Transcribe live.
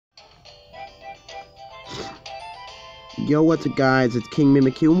Yo, what's up guys, it's King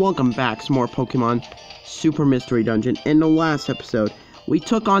Mimikyu and welcome back to some more Pokemon Super Mystery Dungeon. In the last episode, we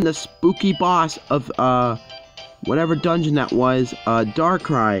took on the spooky boss of, whatever dungeon that was,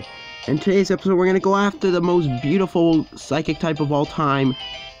 Darkrai. In today's episode, we're gonna go after the most beautiful psychic type of all time,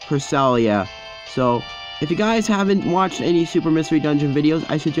 Cresselia. So, if you guys haven't watched any Super Mystery Dungeon videos,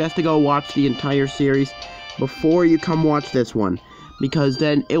 I suggest to go watch the entire series before you come watch this one, because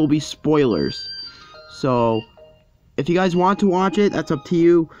then it will be spoilers. So, if you guys want to watch it, that's up to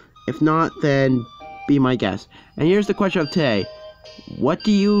you. If not, then be my guest. And here's the question of today. What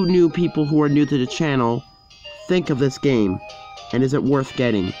do you new people who are new to the channel think of this game? And is it worth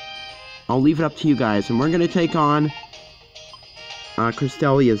getting? I'll leave it up to you guys. And we're going to take on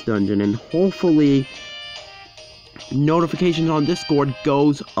Cresselia's dungeon. And hopefully, notifications on Discord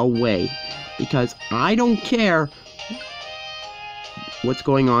goes away. Because I don't care what's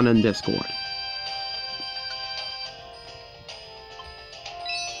going on in Discord.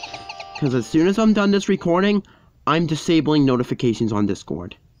 Because as soon as I'm done this recording, I'm disabling notifications on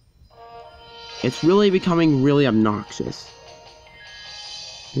Discord. It's really becoming really obnoxious.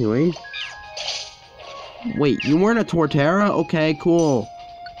 Anyway. Wait, you weren't a Torterra? Okay, cool.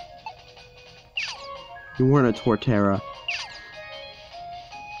 You weren't a Torterra.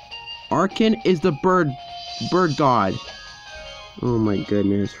 Arkin is the bird god. Oh my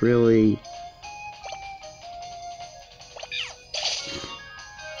goodness, really?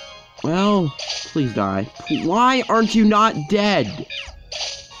 Well, please die. Why aren't you not dead?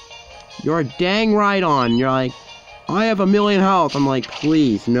 You're dang right on. You're like, I have 1,000,000 health. I'm like,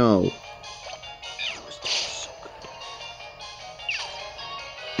 please, no.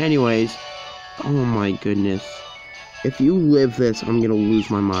 Anyways, oh my goodness. If you live this, I'm gonna lose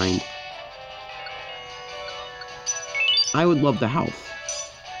my mind. I would love the health.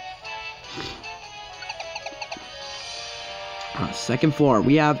 Second floor.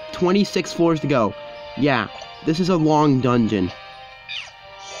 We have 26 floors to go. Yeah, this is a long dungeon.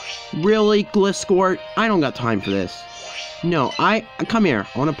 Really, Gliscort? I don't got time for this. No, come here.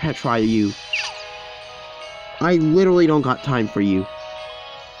 I want to pet try you. I literally don't got time for you.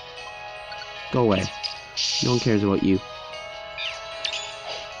 Go away. No one cares about you.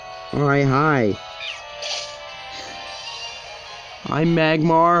 Alright, hi. Hi,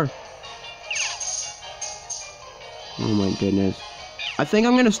 Magmar. Oh my goodness. I think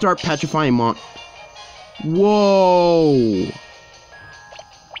I'm gonna start petrifying Whoa!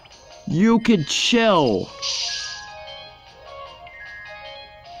 You could chill.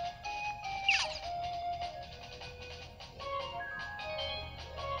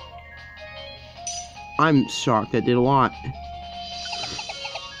 I'm shocked. That did a lot.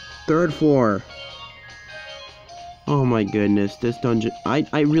 Third floor. Oh my goodness, this dungeon.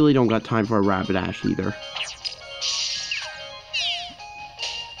 I really don't got time for a Rapidash either.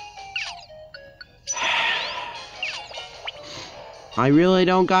 I really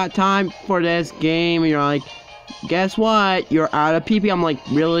don't got time for this game. You're like, guess what? You're out of PP. I'm like,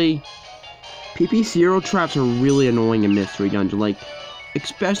 really? PP zero traps are really annoying in Mystery Dungeon. Like,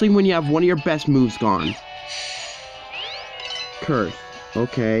 especially when you have one of your best moves gone. Curse.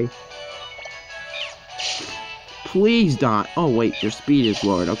 Okay. Please die. Oh, wait. Your speed is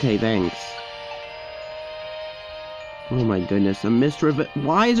lowered. Okay, thanks. Oh my goodness. A mystery.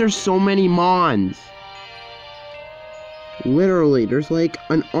 Why is there so many Mons? Literally, there's like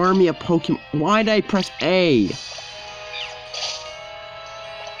an army of Pokemon. Why did I press A?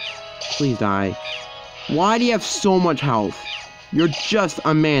 Please die. Why do you have so much health? You're just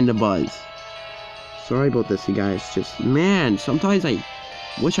a Mandibuzz. Sorry about this, you guys. Just, man, sometimes I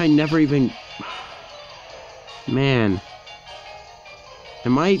wish I never even... Man.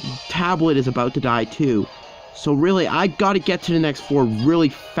 And my tablet is about to die too. So really, I gotta get to the next floor really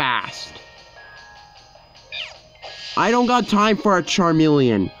fast. I don't got time for a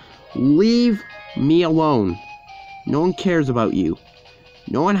Charmeleon. Leave me alone. No one cares about you.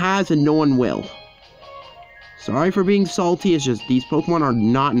 No one has and no one will. Sorry for being salty, it's just these Pokemon are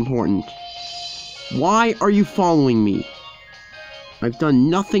not important. Why are you following me? I've done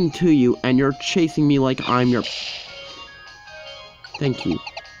nothing to you and you're chasing me like I'm your... Thank you.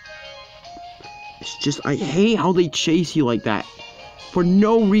 It's just, I hate how they chase you like that. For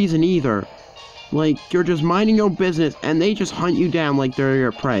no reason either. Like, you're just minding your business, and they just hunt you down like they're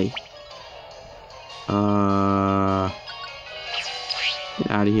your prey. Get out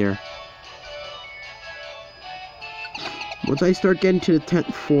of here. Once I start getting to the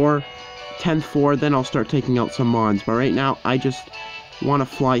 10th floor, then I'll start taking out some Mons. But right now, I just want to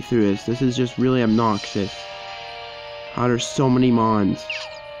fly through this. This is just really obnoxious. How there's so many Mons.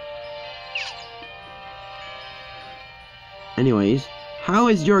 Anyways, how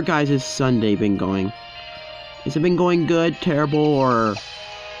has your guys' Sunday been going? Has it been going good, terrible, or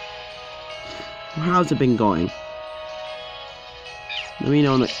how's it been going? Let me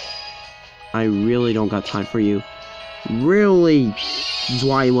know. I really don't got time for you. Really,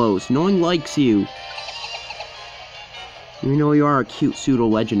 Zwylos. No one likes you. You know you are a cute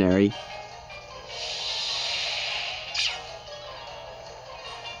pseudo-legendary.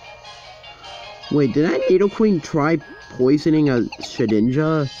 Wait, did that Nidoqueen try poisoning a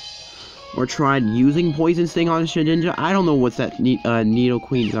Shedinja? Or tried using Poison Sting on a Shedinja? I don't know what's that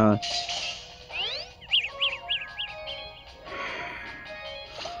Nidoqueen,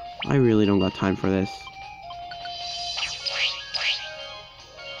 I really don't got time for this.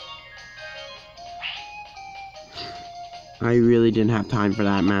 I really didn't have time for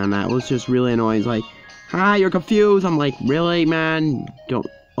that, man. That was just really annoying. It's like, hi, you're confused. I'm like, really, man? Don't.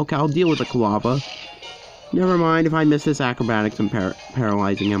 Okay, I'll deal with the Kalava. Never mind if I miss this acrobatics and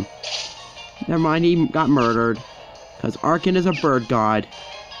paralyzing him. Never mind, he got murdered. Because Arkin is a bird god.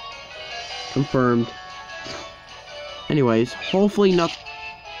 Confirmed. Anyways, hopefully not.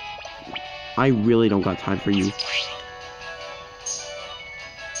 I really don't got time for you.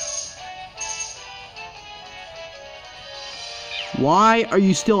 Why are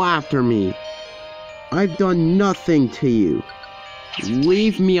you still after me? I've done nothing to you.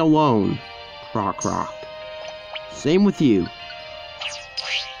 Leave me alone, Croc. Same with you.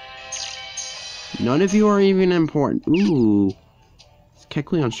 None of you are even important. Ooh. It's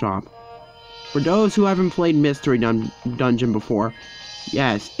Kecleon shop. For those who haven't played Mystery Dungeon before,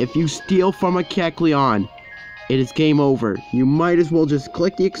 yes, if you steal from a Kecleon, it is game over. You might as well just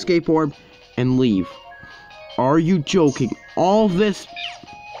click the escape orb and leave. Are you joking? All this...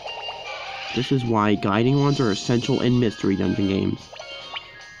 This is why guiding wands are essential in Mystery Dungeon games.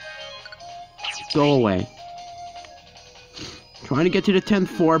 Go away. Trying to get to the 10th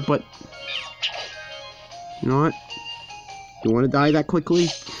floor, but... You know what? You want to die that quickly?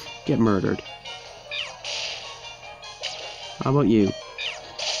 Get murdered. How about you?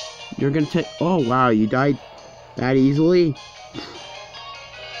 You're gonna take... Oh, wow, you died that easily?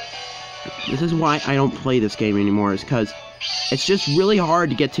 This is why I don't play this game anymore, is because it's just really hard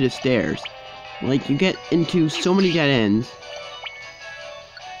to get to the stairs. Like, you get into so many dead ends.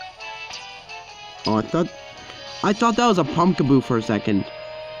 Oh, I thought that was a Pumpkaboo for a second.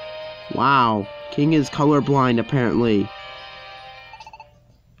 Wow. King is colorblind, apparently.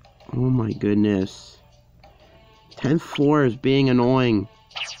 Oh my goodness. 10th floor is being annoying.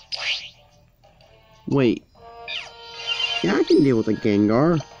 Wait. Yeah, I can deal with a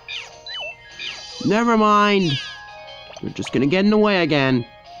Gengar. Never mind. You're just gonna get in the way again.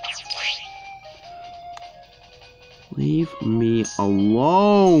 Leave me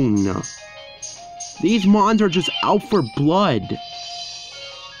alone. These mons are just out for blood.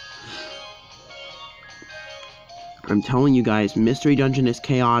 I'm telling you guys, Mystery Dungeon is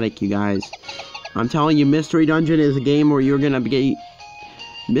chaotic, you guys. I'm telling you, Mystery Dungeon is a game where you're gonna get...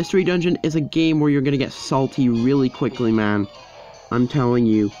 Mystery Dungeon is a game where you're gonna get salty really quickly, man. I'm telling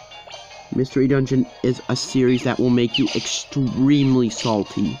you. Mystery Dungeon is a series that will make you extremely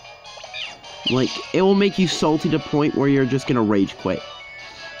salty. Like, it will make you salty to the point where you're just gonna rage quit.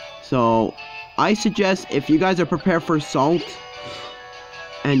 So, I suggest if you guys are prepared for salt,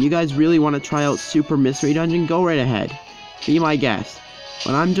 and you guys really want to try out Super Mystery Dungeon, go right ahead. Be my guest.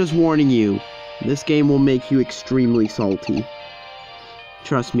 But I'm just warning you, this game will make you extremely salty.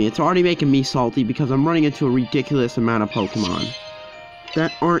 Trust me, it's already making me salty because I'm running into a ridiculous amount of Pokemon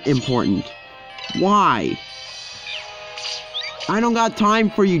that aren't important. Why? I don't got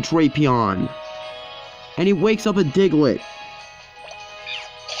time for you, Drapion. And he wakes up a Diglett.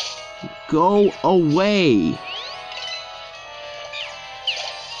 Go away.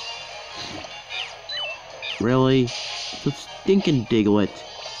 Really? It's a stinking Diglett.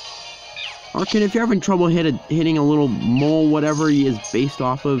 Arkin, if you're having trouble hitting a little mole, whatever he is based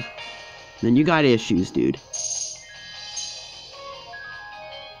off of, then you got issues, dude.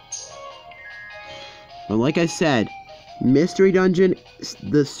 But like I said, Mystery Dungeon,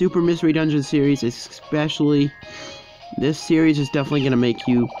 the Super Mystery Dungeon series, especially, this series is definitely going to make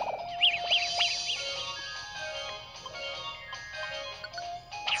you...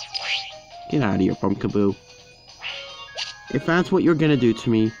 Get out of here, Pumpkaboo. If that's what you're going to do to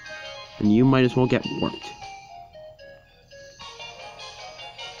me, then you might as well get warped.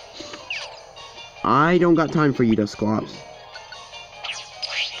 I don't got time for you, Dusclops.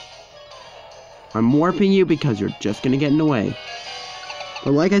 I'm warping you because you're just gonna get in the way.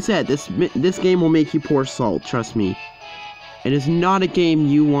 But like I said, this game will make you pour salt, trust me. It is not a game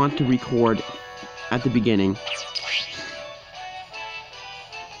you want to record at the beginning.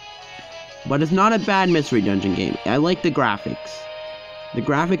 But it's not a bad Mystery Dungeon game. I like the graphics. The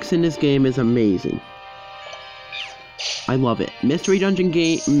graphics in this game is amazing. I love it. Mystery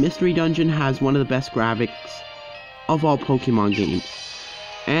Dungeon has one of the best graphics of all Pokemon games.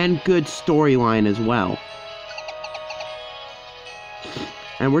 And good storyline as well.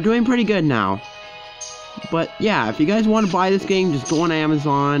 And we're doing pretty good now. But yeah, if you guys want to buy this game, just go on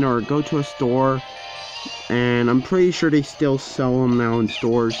Amazon or go to a store. And I'm pretty sure they still sell them now in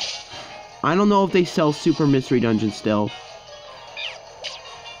stores. I don't know if they sell Super Mystery Dungeon still.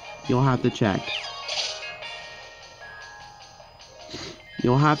 You'll have to check.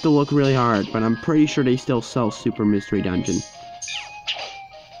 You'll have to look really hard, but I'm pretty sure they still sell Super Mystery Dungeon.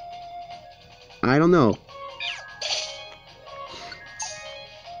 I don't know.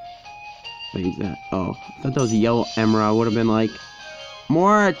 What is that? Oh, I thought that was a yellow emerald. I would have been like,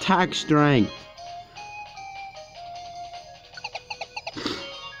 more attack strength.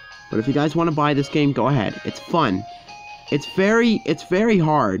 But if you guys want to buy this game, go ahead. It's fun. It's very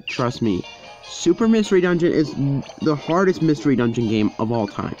hard, trust me. Super Mystery Dungeon is the hardest Mystery Dungeon game of all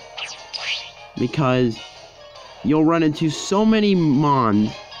time. Because you'll run into so many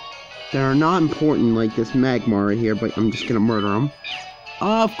mons that are not important, like this Magmar right here, but I'm just gonna murder him.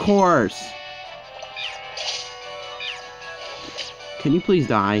 Of course! Can you please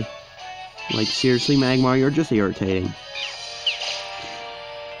die? Like, seriously, Magmar, you're just irritating.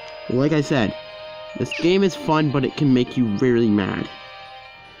 Like I said, this game is fun, but it can make you really mad.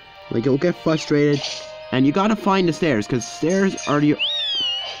 Like, you'll get frustrated, and you gotta find the stairs, because stairs are the...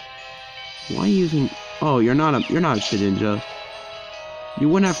 Why are you using... Oh, you're not a Shedinja. You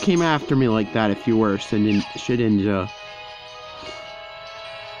wouldn't have came after me like that if you were Shedinja.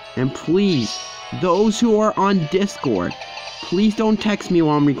 And please, those who are on Discord, please don't text me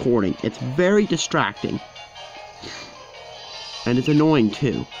while I'm recording. It's very distracting. And it's annoying,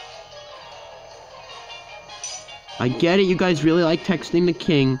 too. I get it, you guys really like texting the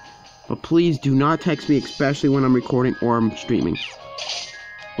king, but please do not text me, especially when I'm recording or I'm streaming.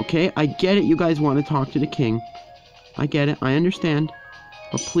 Okay, I get it, you guys want to talk to the king. I get it, I understand.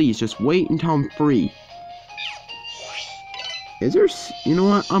 But please, just wait until I'm free. Is there... You know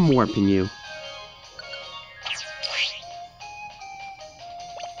what? I'm warping you.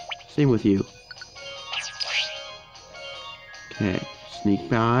 Same with you. Okay, sneak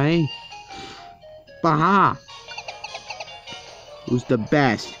by. Baha! Who's the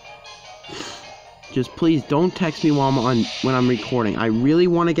best? Just please don't text me while when I'm recording. I really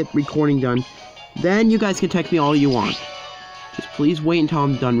want to get recording done. Then you guys can text me all you want. Just please wait until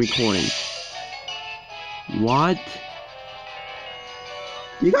I'm done recording. What?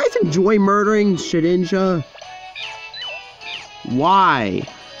 You guys enjoy murdering Shedinja? Why?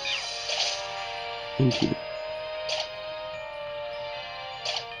 Thank you.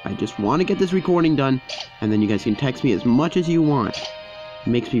 I just want to get this recording done, and then you guys can text me as much as you want. It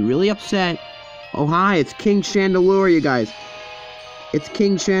makes me really upset. Oh, hi, it's King Chandelure, you guys. It's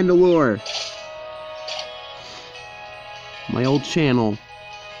King Chandelure. My old channel.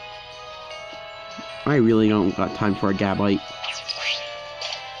 I really don't got time for a Gabite.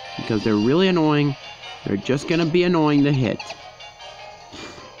 Because they're really annoying. They're just gonna be annoying to hit.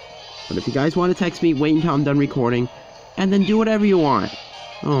 But if you guys want to text me, wait until I'm done recording, and then do whatever you want.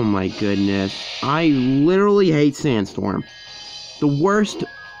 Oh my goodness. I literally hate Sandstorm. The worst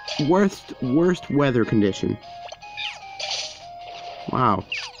weather condition. Wow.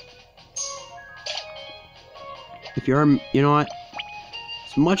 If you're, you know what?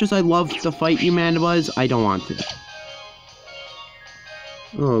 As much as I love to fight you, Mandibuzz, I don't want to.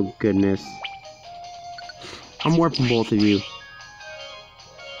 Oh goodness. I'm warping both of you.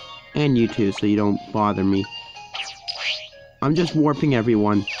 And you too, so you don't bother me. I'm just warping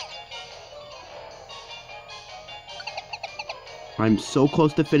everyone. I'm so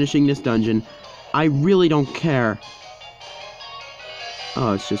close to finishing this dungeon. I really don't care.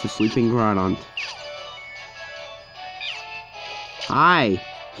 Oh, it's just a sleeping Groudon. Hi!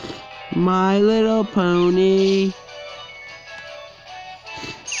 My Little Pony!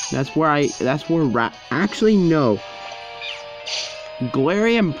 Actually, no.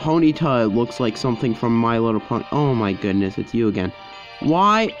 Galarian Ponyta looks like something from My Little Pony. Oh my goodness, it's you again.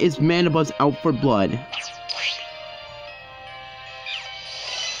 Why is Mandibuzz out for blood?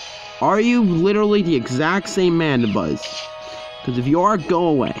 Are you literally the exact same Mandibuzz? Because if you are, go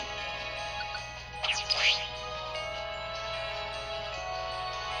away.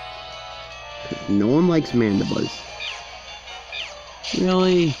 No one likes Mandibuzz.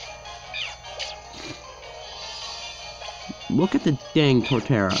 Really? Look at the dang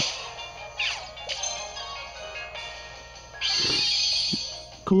Torterra.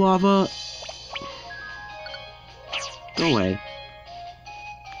 Kalava, Go away.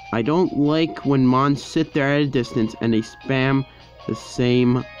 I don't like when mons sit there at a distance and they spam the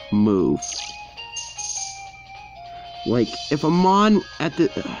same move. Like, if a mon at the...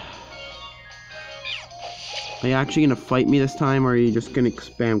 Are you actually gonna fight me this time, or are you just gonna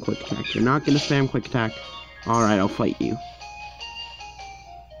spam quick attack? You're not gonna spam quick attack. Alright, I'll fight you.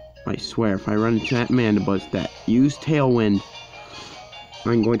 I swear, if I run into that Mandibuzz that use Tailwind,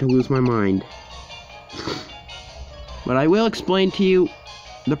 I'm going to lose my mind. But I will explain to you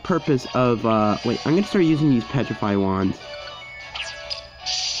the purpose of, wait, I'm gonna start using these Petrify Wands.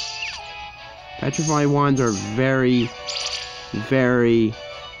 Petrify Wands are very, very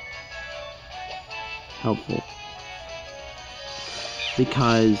helpful.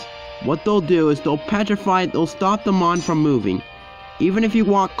 Because what they'll do is they'll petrify, they'll stop the mon from moving. Even if you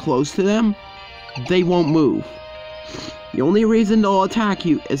walk close to them, they won't move. The only reason they'll attack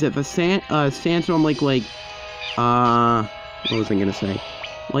you is if a sandstorm what was I gonna say?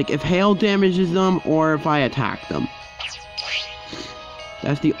 Like if hail damages them or if I attack them.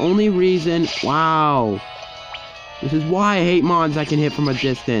 That's the only reason. Wow. This is why I hate mons I can hit from a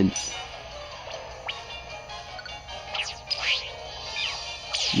distance.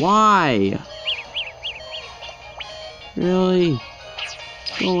 Why? Really?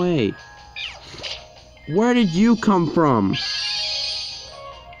 Go away. Where did you come from?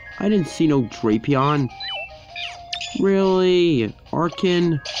 I didn't see no Drapion. Really?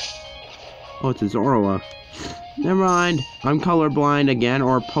 Arkin? Oh, it's a Zoroa. Never mind. I'm colorblind again,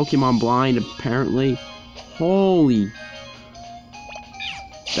 or Pokemon blind, apparently. Holy.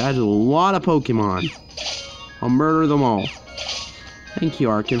 That is a lot of Pokemon. I'll murder them all. Thank you,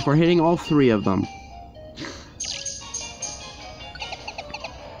 Arkin, for hitting all 3 of them.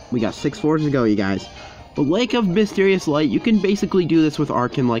 We got 6 floors to go, you guys. But Lake of Mysterious Light, you can basically do this with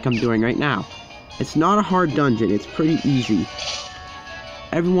Arkin like I'm doing right now. It's not a hard dungeon, it's pretty easy.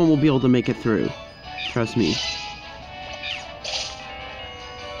 Everyone will be able to make it through. Trust me.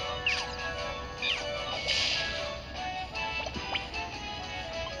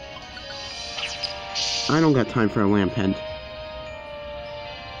 I don't got time for a Lampent.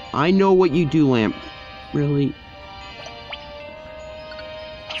 I know what you do, Lamp. Really?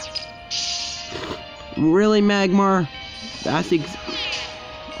 Really, Magmar? That's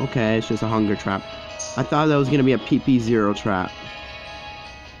okay, it's just a hunger trap. I thought that was gonna be a PP0 trap.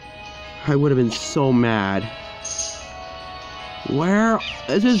 I would have been so mad.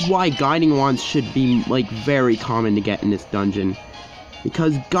 This is why Guiding Wands should be, like, very common to get in this dungeon.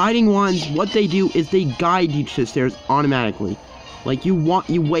 Because Guiding Wands, what they do is they guide you to the stairs automatically. Like, you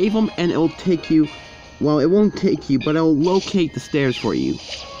wave them and it'll take you, well, it won't take you, but it'll locate the stairs for you.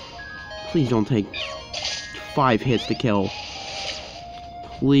 Please don't take 5 hits to kill.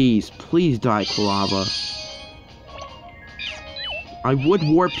 Please, please die, Quilava. I would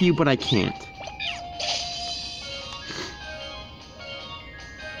warp you, but I can't.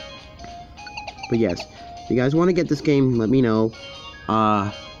 But yes, if you guys want to get this game, let me know.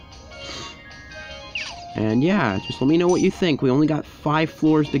 And yeah, just let me know what you think. We only got 5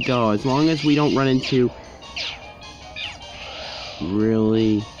 floors to go. As long as we don't run into...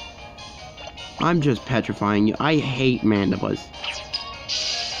 Really? I'm just petrifying you. I hate Mandibuzz.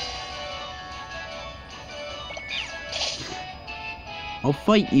 I'll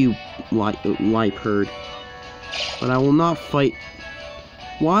fight you, Liepard. But I will not fight...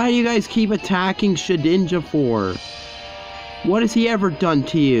 Why do you guys keep attacking Shedinja for? What has he ever done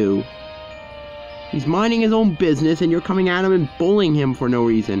to you? He's minding his own business and you're coming at him and bullying him for no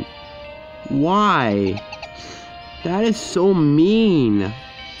reason. Why? That is so mean.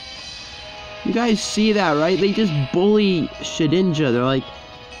 You guys see that, right? They just bully Shedinja. They're like,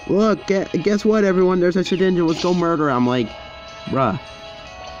 look, guess what, everyone? There's a Shedinja. Let's go murder him. I'm like, bruh.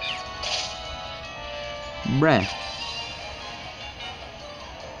 Bruh.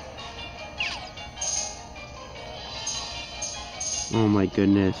 Oh my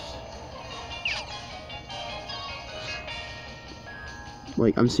goodness.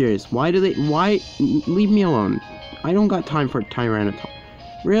 Like, I'm serious. Why? Leave me alone. I don't got time for Tyranitar.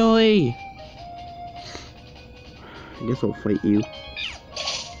 Really? I guess I'll fight you.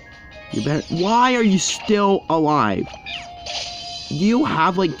 You better. Why are you still alive? Do you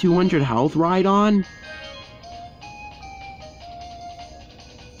have like 200 health, Rhydon?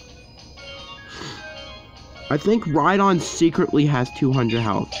 I think Rhydon secretly has 200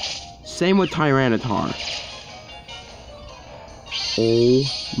 health. Same with Tyranitar. Oh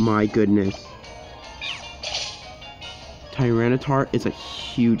my goodness. Tyranitar is a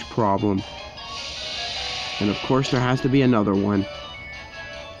huge problem. And of course there has to be another one.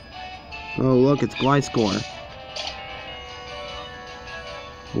 Oh look, it's Gliscor.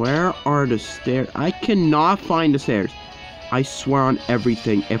 Where are the stairs? I cannot find the stairs. I swear on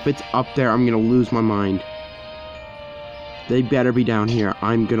everything. If it's up there, I'm gonna lose my mind. They better be down here.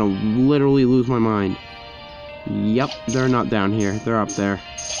 I'm gonna literally lose my mind. Yep, they're not down here. They're up there.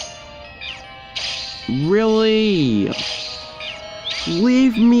 Really?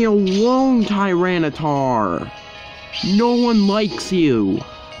 Leave me alone, Tyranitar. No one likes you.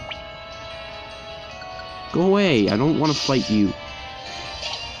 Go away. I don't want to fight you.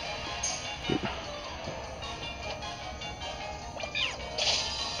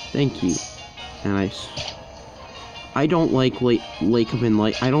 Thank you. And I don't like Lake of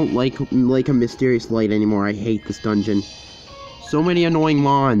Light. I don't like Lake of Mysterious Light anymore. I hate this dungeon. So many annoying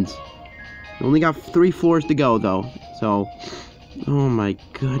lawns. Only got 3 floors to go though. So, oh my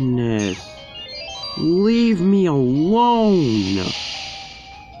goodness. Leave me alone.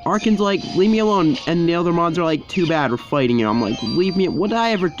 Arkin's like, leave me alone, and the other mons are like, too bad, we're fighting you. I'm like, leave me, what did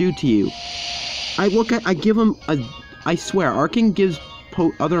I ever do to you? I give him I swear, Arkin gives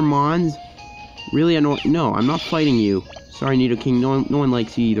other mons really annoying. No, I'm not fighting you. Sorry, Nidoking, no one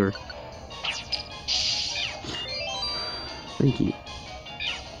likes you either. Thank you.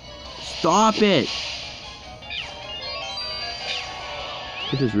 Stop it!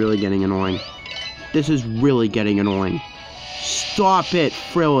 This is really getting annoying. This is really getting annoying. Stop it,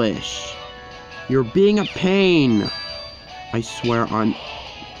 Frillish. You're being a pain. I swear on...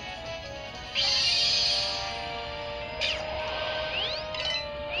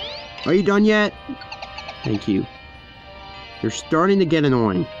 Are you done yet? Thank you. You're starting to get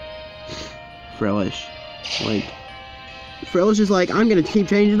annoying. Frillish. Like... Frillish is like, I'm gonna keep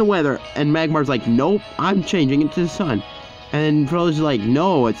changing the weather. And Magmar's like, nope, I'm changing it to the sun. And Frillish is like,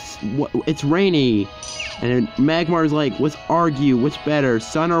 no, it's rainy. And Magmar's like, let's argue, what's better,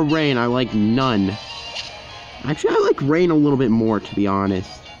 sun or rain? I like none. Actually, I like rain a little bit more, to be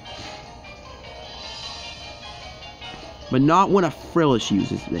honest. But not when a Frillish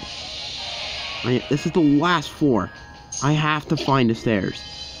uses it. This is the last floor. I have to find the stairs.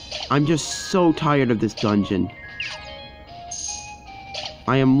 I'm just so tired of this dungeon.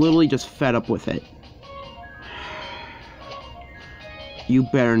 I am literally just fed up with it. You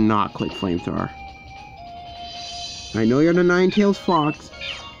better not click Flamethrower. I know you're the Ninetales Fox.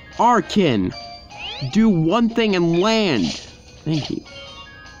 Arkin! Do one thing and land! Thank you.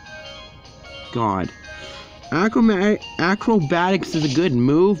 God. Acrobatics is a good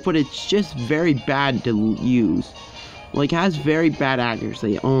move, but it's just very bad to use. Like, it has very bad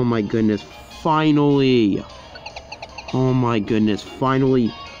accuracy. Oh my goodness. Finally! Oh my goodness.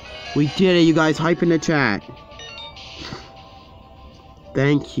 Finally. We did it, you guys. Hype in the chat.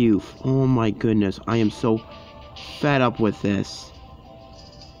 Thank you. Oh my goodness. I am so fed up with this.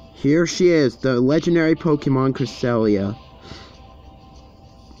 Here she is, the legendary Pokemon Cresselia.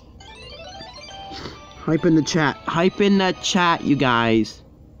 Hype in the chat. Hype in the chat, you guys.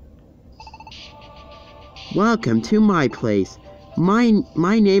 Welcome to my place. My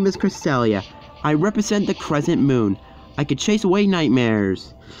name is Cresselia. I represent the Crescent Moon. I could chase away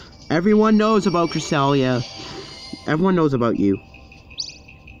nightmares. Everyone knows about Cresselia. Everyone knows about you.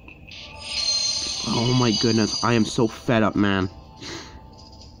 Oh my goodness, I am so fed up, man.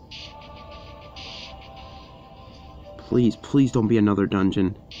 Please, please don't be another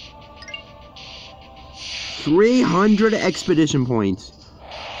dungeon. 300 expedition points.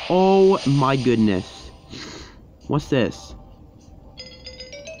 Oh my goodness. What's this?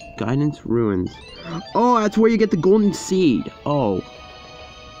 Guidance Ruins. Oh, that's where you get the golden seed. Oh.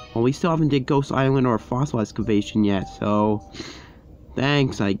 Well, we still haven't did Ghost Island or Fossil Excavation yet, so...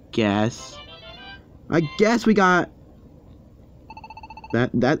 Thanks, I guess. I guess we got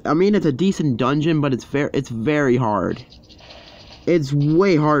that I mean, it's a decent dungeon, but it's very hard. It's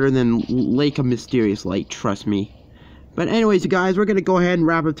way harder than Lake of Mysterious Light, trust me. But anyways, you guys, we're gonna go ahead and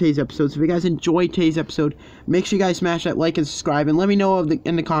wrap up today's episode. So if you guys enjoyed today's episode, make sure you guys smash that like and subscribe, and let me know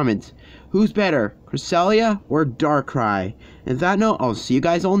in the comments who's better, Cresselia or Darkrai. And with that note, I'll see you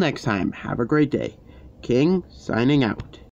guys all next time. Have a great day. King signing out.